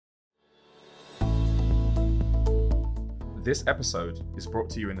This episode is brought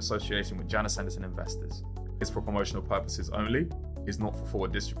to you in association with Janus Henderson Investors. It's for promotional purposes only, is not for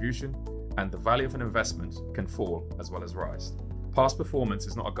forward distribution, and the value of an investment can fall as well as rise. Past performance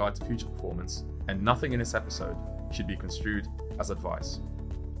is not a guide to future performance, and nothing in this episode should be construed as advice.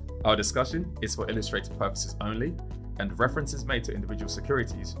 Our discussion is for illustrative purposes only, and references made to individual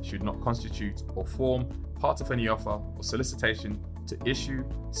securities should not constitute or form part of any offer or solicitation to issue,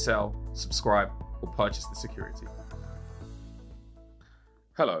 sell, subscribe, or purchase the security.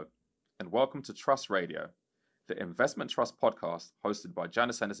 Hello, and welcome to Trust Radio, the investment trust podcast hosted by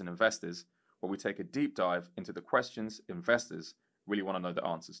Janus Henderson Investors, where we take a deep dive into the questions investors really want to know the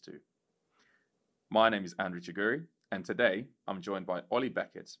answers to. My name is Andrew Chiguri, and today I'm joined by Ollie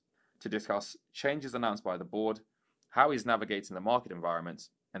Beckett to discuss changes announced by the board, how he's navigating the market environment,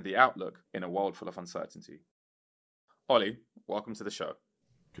 and the outlook in a world full of uncertainty. Ollie, welcome to the show.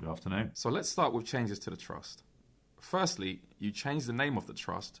 Good afternoon. So let's start with changes to the trust. Firstly, you changed the name of the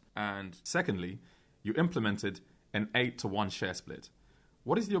trust, and secondly, you implemented an 8-to-1 share split.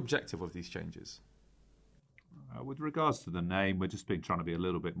 What is the objective of these changes? With regards to the name, we're just trying to be a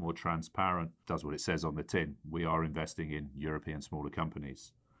little bit more transparent. It does what it says on the tin. We are investing in European smaller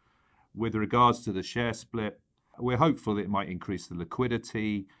companies. With regards to the share split, we're hopeful it might increase the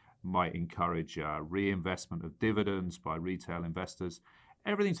liquidity, might encourage reinvestment of dividends by retail investors.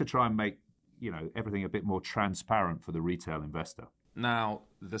 Everything to try and make everything a bit more transparent for the retail investor. Now,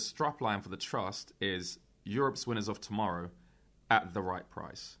 the strapline for the trust is Europe's winners of tomorrow at the right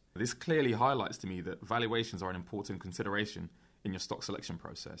price. This clearly highlights to me that valuations are an important consideration in your stock selection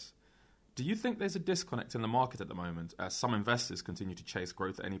process. Do you think there's a disconnect in the market at the moment as some investors continue to chase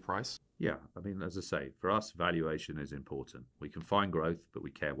growth at any price? Yeah, as I say, for us, valuation is important. We can find growth, but we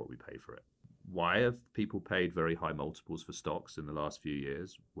care what we pay for it. Why have people paid very high multiples for stocks in the last few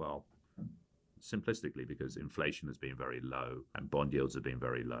years? Well, simplistically, because inflation has been very low and bond yields have been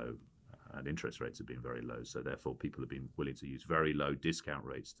very low and interest rates have been very low. So therefore, people have been willing to use very low discount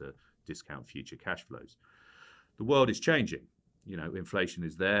rates to discount future cash flows. The world is changing. Inflation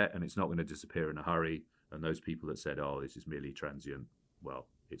is there and it's not going to disappear in a hurry. And those people that said, oh, this is merely transient, well,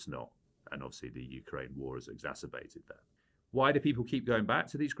 it's not. And obviously the Ukraine war has exacerbated that. Why do people keep going back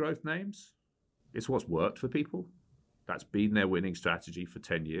to these growth names? It's what's worked for people. That's been their winning strategy for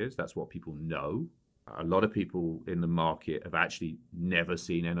 10 years. That's what people know. A lot of people in the market have actually never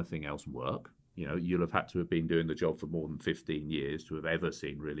seen anything else work. You'll have had to have been doing the job for more than 15 years to have ever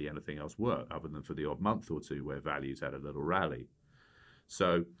seen really anything else work, other than for the odd month or two where values had a little rally.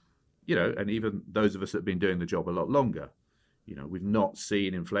 So, and even those of us that have been doing the job a lot longer, we've not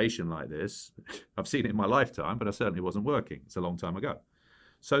seen inflation like this. I've seen it in my lifetime, but it certainly wasn't working. It's a long time ago.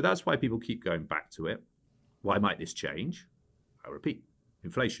 So that's why people keep going back to it. Why might this change? I repeat,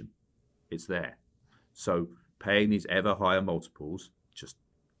 inflation. It's there. So paying these ever higher multiples just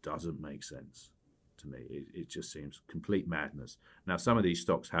doesn't make sense to me. It just seems complete madness. Now, some of these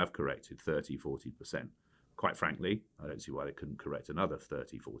stocks have corrected 30, 40%. Quite frankly, I don't see why they couldn't correct another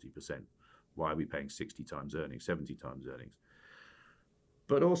 30, 40%. Why are we paying 60 times earnings, 70 times earnings?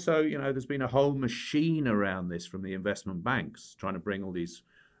 But also, there's been a whole machine around this from the investment banks trying to bring all these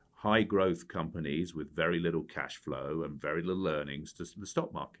high growth companies with very little cash flow and very little earnings to the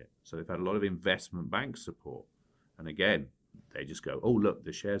stock market. So they've had a lot of investment bank support. And again, they just go, oh, look,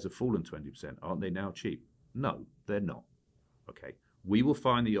 the shares have fallen 20%. Aren't they now cheap? No, they're not. Okay. We will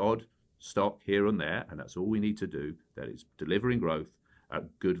find the odd stock here and there, and that's all we need to do, that is delivering growth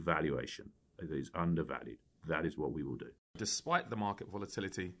at good valuation. It is undervalued. That is what we will do. Despite the market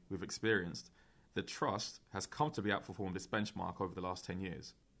volatility we've experienced, the trust has comfortably outperformed its benchmark over the last 10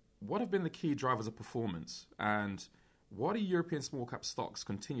 years. What have been the key drivers of performance, and why do European small cap stocks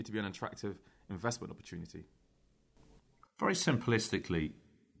continue to be an attractive investment opportunity? Very simplistically,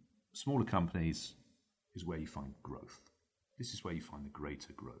 smaller companies is where you find growth. This is where you find the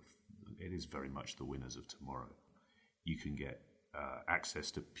greater growth. It is very much the winners of tomorrow. You can get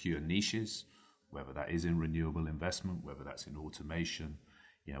access to pure niches, whether that is in renewable investment, whether that's in automation.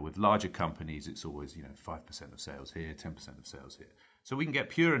 With larger companies, it's always 5% of sales here, 10% of sales here. So we can get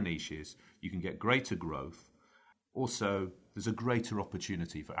pure niches, you can get greater growth. Also, there's a greater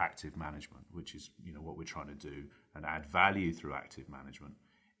opportunity for active management, which is what we're trying to do, and add value through active management.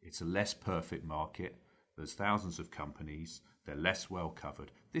 It's a less perfect market. There's thousands of companies. They're less well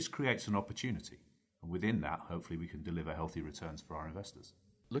covered. This creates an opportunity. And within that, hopefully we can deliver healthy returns for our investors.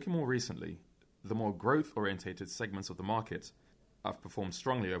 Looking more recently, the more growth-orientated segments of the market have performed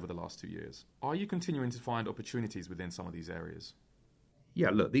strongly over the last 2 years. Are you continuing to find opportunities within some of these areas? Yeah,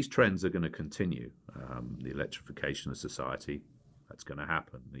 look, these trends are going to continue. The electrification of society, that's going to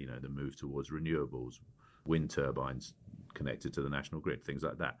happen. The move towards renewables, wind turbines connected to the national grid, things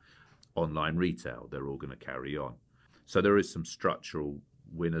like that. Online retail, they're all going to carry on. So there is some structural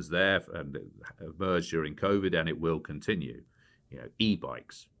winners there, and it emerged during COVID, and it will continue.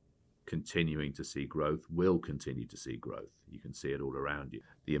 E-bikes continuing to see growth, will continue to see growth. You can see it all around you.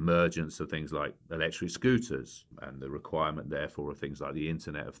 The emergence of things like electric scooters and the requirement therefore of things like the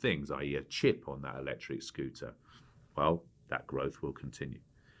Internet of Things, i.e. a chip on that electric scooter, well, that growth will continue.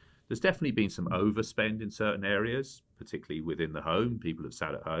 There's definitely been some overspend in certain areas, particularly within the home. People have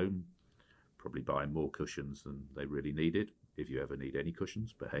sat at home, probably buying more cushions than they really needed, if you ever need any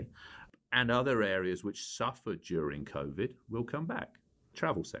cushions, but hey. And other areas which suffered during COVID will come back.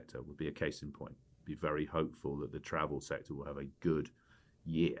 Travel sector would be a case in point. Be very hopeful that the travel sector will have a good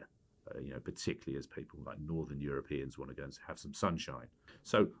year, particularly as people like Northern Europeans want to go and have some sunshine.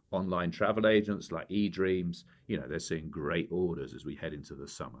 So online travel agents like eDreams, they're seeing great orders as we head into the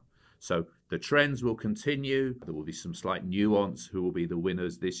summer. So the trends will continue. There will be some slight nuance who will be the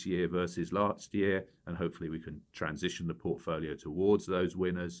winners this year versus last year, and hopefully we can transition the portfolio towards those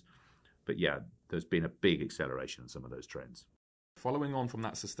winners. But yeah, there's been a big acceleration in some of those trends. Following on from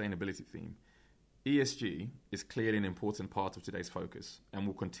that sustainability theme, ESG is clearly an important part of today's focus and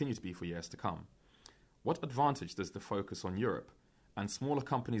will continue to be for years to come. What advantage does the focus on Europe, and smaller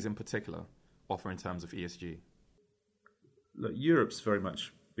companies in particular, offer in terms of ESG? Look, Europe's very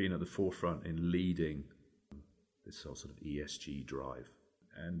much been at the forefront in leading this sort of ESG drive.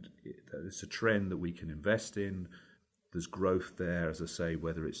 And it's a trend that we can invest in. There's growth there, as I say,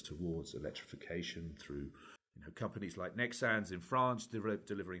 whether it's towards electrification through companies like Nexans in France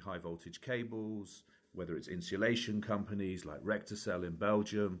delivering high voltage cables, whether it's insulation companies like Recticel in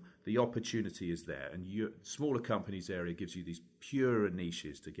Belgium. The opportunity is there, and smaller companies area gives you these purer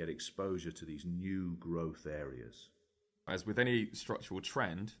niches to get exposure to these new growth areas. As with any structural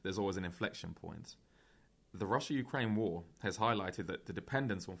trend, there's always an inflection point. The Russia-Ukraine war has highlighted that the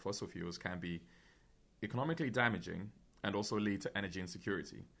dependence on fossil fuels can be economically damaging and also lead to energy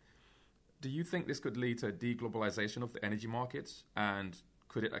insecurity. Do you think this could lead to a deglobalization of the energy markets, and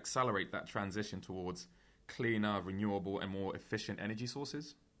could it accelerate that transition towards cleaner, renewable and more efficient energy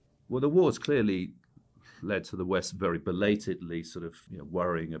sources? Well, the war's clearly led to the West very belatedly sort of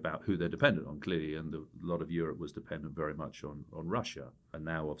worrying about who they're dependent on, clearly, and a lot of Europe was dependent very much on Russia. And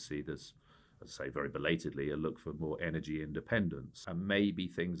now obviously there's, as I say, very belatedly a look for more energy independence, and maybe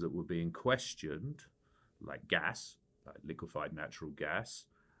things that were being questioned, like gas, like liquefied natural gas,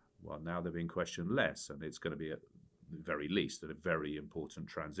 well, now they're being questioned less, and it's going to be, at the very least, a very important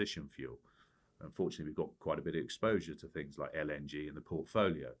transition fuel. Unfortunately, we've got quite a bit of exposure to things like LNG in the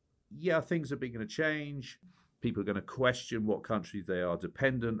portfolio. Yeah, things are beginning to change. People are going to question what countries they are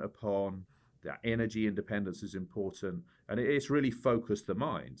dependent upon. Their energy independence is important, and it's really focused the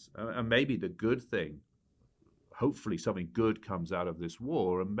minds. And maybe the good thing, hopefully something good comes out of this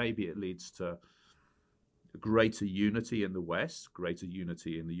war, and maybe it leads to greater unity in the West, greater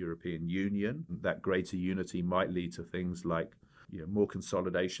unity in the European Union. That greater unity might lead to things like more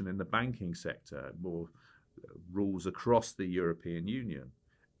consolidation in the banking sector, more rules across the European Union.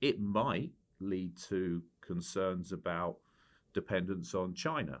 It might lead to concerns about dependence on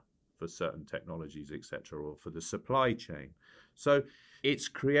China for certain technologies, etc., or for the supply chain. So it's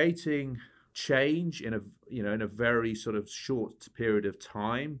creating change in a very sort of short period of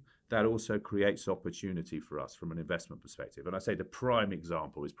time. That also creates opportunity for us from an investment perspective. And I say the prime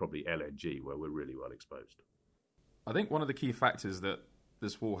example is probably LNG, where we're really well exposed. I think one of the key factors that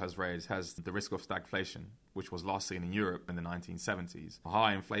this war has raised has the risk of stagflation, which was last seen in Europe in the 1970s.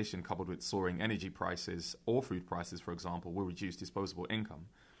 High inflation coupled with soaring energy prices or food prices, for example, will reduce disposable income.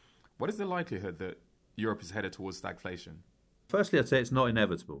 What is the likelihood that Europe is headed towards stagflation? Firstly, I'd say it's not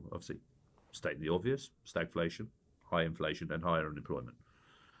inevitable. Obviously, stating the obvious, stagflation, high inflation and higher unemployment.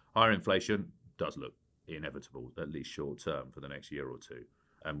 Higher inflation does look inevitable, at least short term, for the next year or two.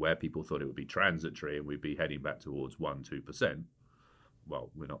 And where people thought it would be transitory and we'd be heading back towards 1-2%,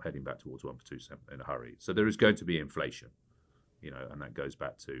 well, we're not heading back towards 1-2% in a hurry. So there is going to be inflation, and that goes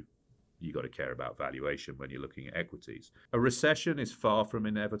back to you got to care about valuation when you're looking at equities. A recession is far from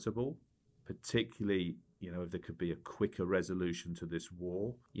inevitable, particularly if there could be a quicker resolution to this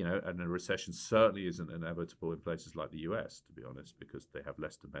war, and a recession certainly isn't inevitable in places like the US, to be honest, because they have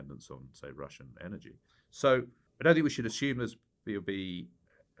less dependence on, say, Russian energy. So I don't think we should assume there'll be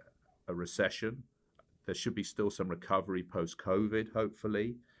a recession. There should be still some recovery post-COVID,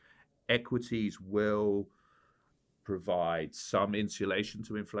 hopefully. Equities will provide some insulation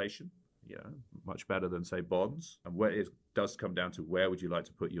to inflation, much better than, say, bonds. And where it does come down to where would you like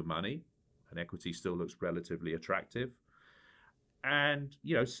to put your money, and equity still looks relatively attractive. And,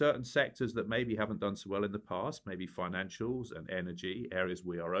 certain sectors that maybe haven't done so well in the past, maybe financials and energy, areas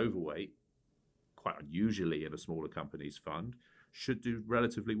we are overweight, quite unusually in a smaller companies fund, should do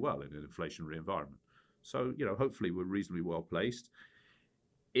relatively well in an inflationary environment. So, hopefully we're reasonably well placed.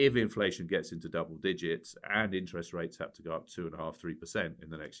 If inflation gets into double digits and interest rates have to go up 2.5–3% in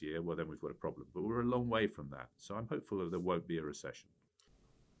the next year, well, then we've got a problem. But we're a long way from that. So I'm hopeful that there won't be a recession.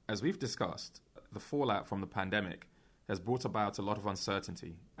 As we've discussed, the fallout from the pandemic has brought about a lot of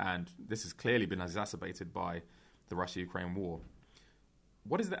uncertainty, and this has clearly been exacerbated by the Russia-Ukraine war.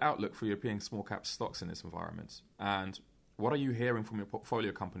 What is the outlook for European small-cap stocks in this environment? And what are you hearing from your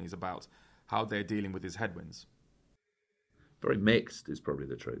portfolio companies about how they're dealing with these headwinds? Very mixed is probably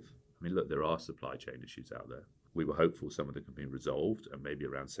the truth. I mean, look, there are supply chain issues out there. We were hopeful some of them can be resolved, and maybe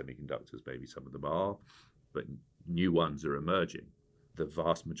around semiconductors, maybe some of them are, but new ones are emerging. The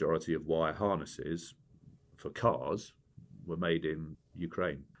vast majority of wire harnesses for cars were made in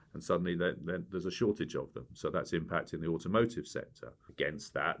Ukraine, and suddenly there's a shortage of them. So that's impacting the automotive sector.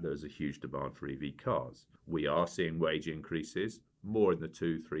 Against that, there's a huge demand for EV cars. We are seeing wage increases, more in the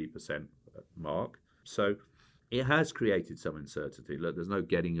 2–3% mark. So it has created some uncertainty. Look, there's no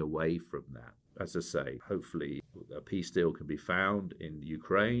getting away from that. As I say, hopefully a peace deal can be found in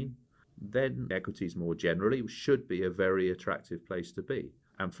Ukraine. Then equities more generally should be a very attractive place to be.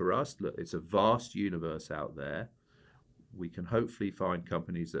 And for us, look, it's a vast universe out there. We can hopefully find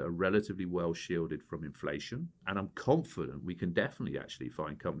companies that are relatively well shielded from inflation. And I'm confident we can definitely actually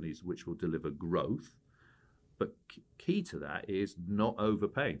find companies which will deliver growth. But key to that is not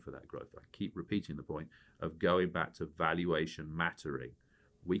overpaying for that growth. I keep repeating the point of going back to valuation mattering.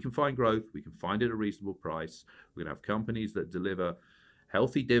 We can find growth. We can find it at a reasonable price. We're going to have companies that deliver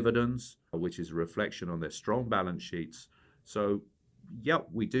healthy dividends, which is a reflection on their strong balance sheets. So, yep,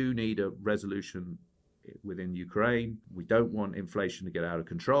 we do need a resolution within Ukraine. We don't want inflation to get out of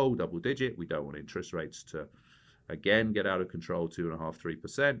control, double digit. We don't want interest rates to, again, get out of control,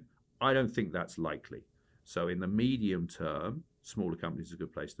 2.5–3%. I don't think that's likely. So in the medium term, smaller companies are a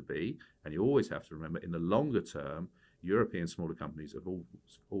good place to be. And you always have to remember, in the longer term, European smaller companies have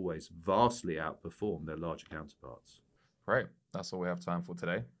always vastly outperformed their larger counterparts. Great. That's all we have time for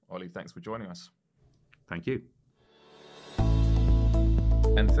today. Ollie, thanks for joining us. Thank you.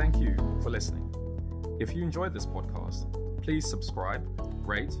 And thank you for listening. If you enjoyed this podcast, please subscribe,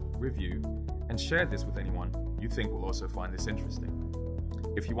 rate, review, and share this with anyone you think will also find this interesting.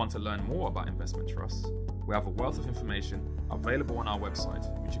 If you want to learn more about investment trusts, we have a wealth of information available on our website,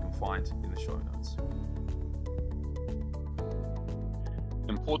 which you can find in the show notes.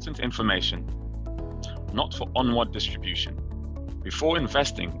 Important information, not for onward distribution. Before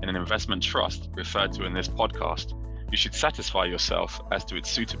investing in an investment trust referred to in this podcast, you should satisfy yourself as to its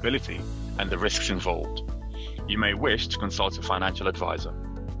suitability and the risks involved. You may wish to consult a financial advisor.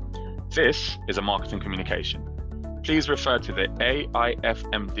 This is a marketing communication. Please refer to the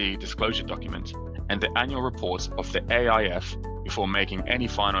AIFMD disclosure document and the annual report of the AIF before making any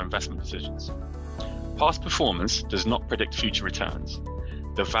final investment decisions. Past performance does not predict future returns.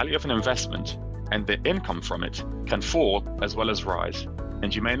 The value of an investment and the income from it can fall as well as rise,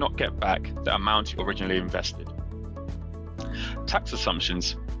 and you may not get back the amount you originally invested. Tax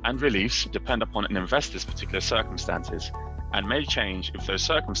assumptions and reliefs depend upon an investor's particular circumstances and may change if those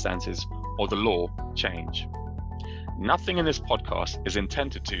circumstances or the law change. Nothing in this podcast is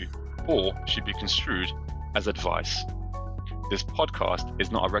intended to or should be construed as advice. This podcast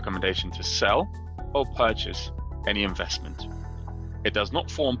is not a recommendation to sell or purchase any investment. It does not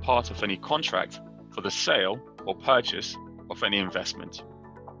form part of any contract for the sale or purchase of any investment.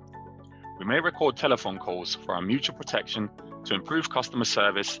 We may record telephone calls for our mutual protection, to improve customer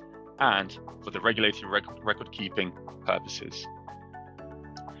service, and for the regulatory record-keeping purposes.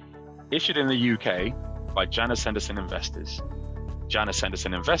 Issued in the UK by Janus Henderson Investors. Janus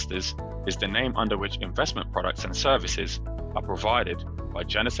Henderson Investors is the name under which investment products and services are provided by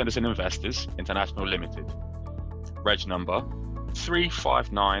Janus Henderson Investors International Limited. Reg number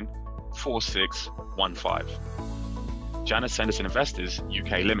 3594615. Janus Henderson Investors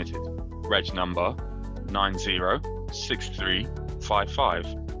UK Limited. Reg number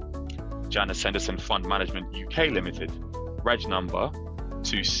 906355. Janus Henderson Fund Management UK Limited. Reg number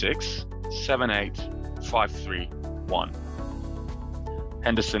 2678531.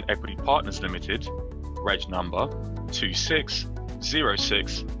 Henderson Equity Partners Limited. Reg number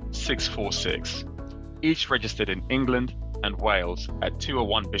 2606646. Each registered in England and Wales at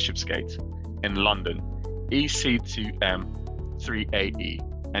 201 Bishopsgate in London, EC2M 3AE,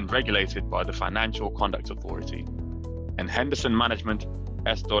 and regulated by the Financial Conduct Authority. And Henderson Management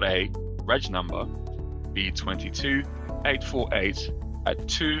S.A. Reg number B22 848 at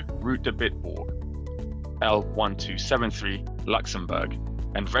 2 Route de Bitbourg, L1273, Luxembourg,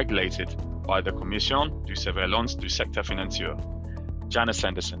 and regulated by the Commission de Surveillance du Secteur Financier. Janus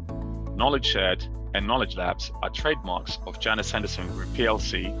Henderson. Knowledge Shared and Knowledge Labs are trademarks of Janus Henderson Group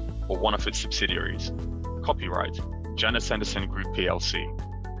plc or one of its subsidiaries. Copyright Janus Henderson Group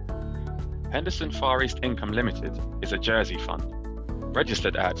plc. Henderson Far East Income Limited is a Jersey fund,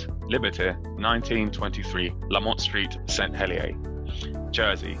 registered at Liberté 1923 Lamont Street, St. Helier,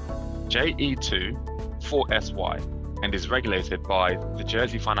 Jersey, JE2 4SY, and is regulated by the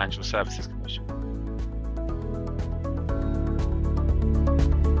Jersey Financial Services Commission.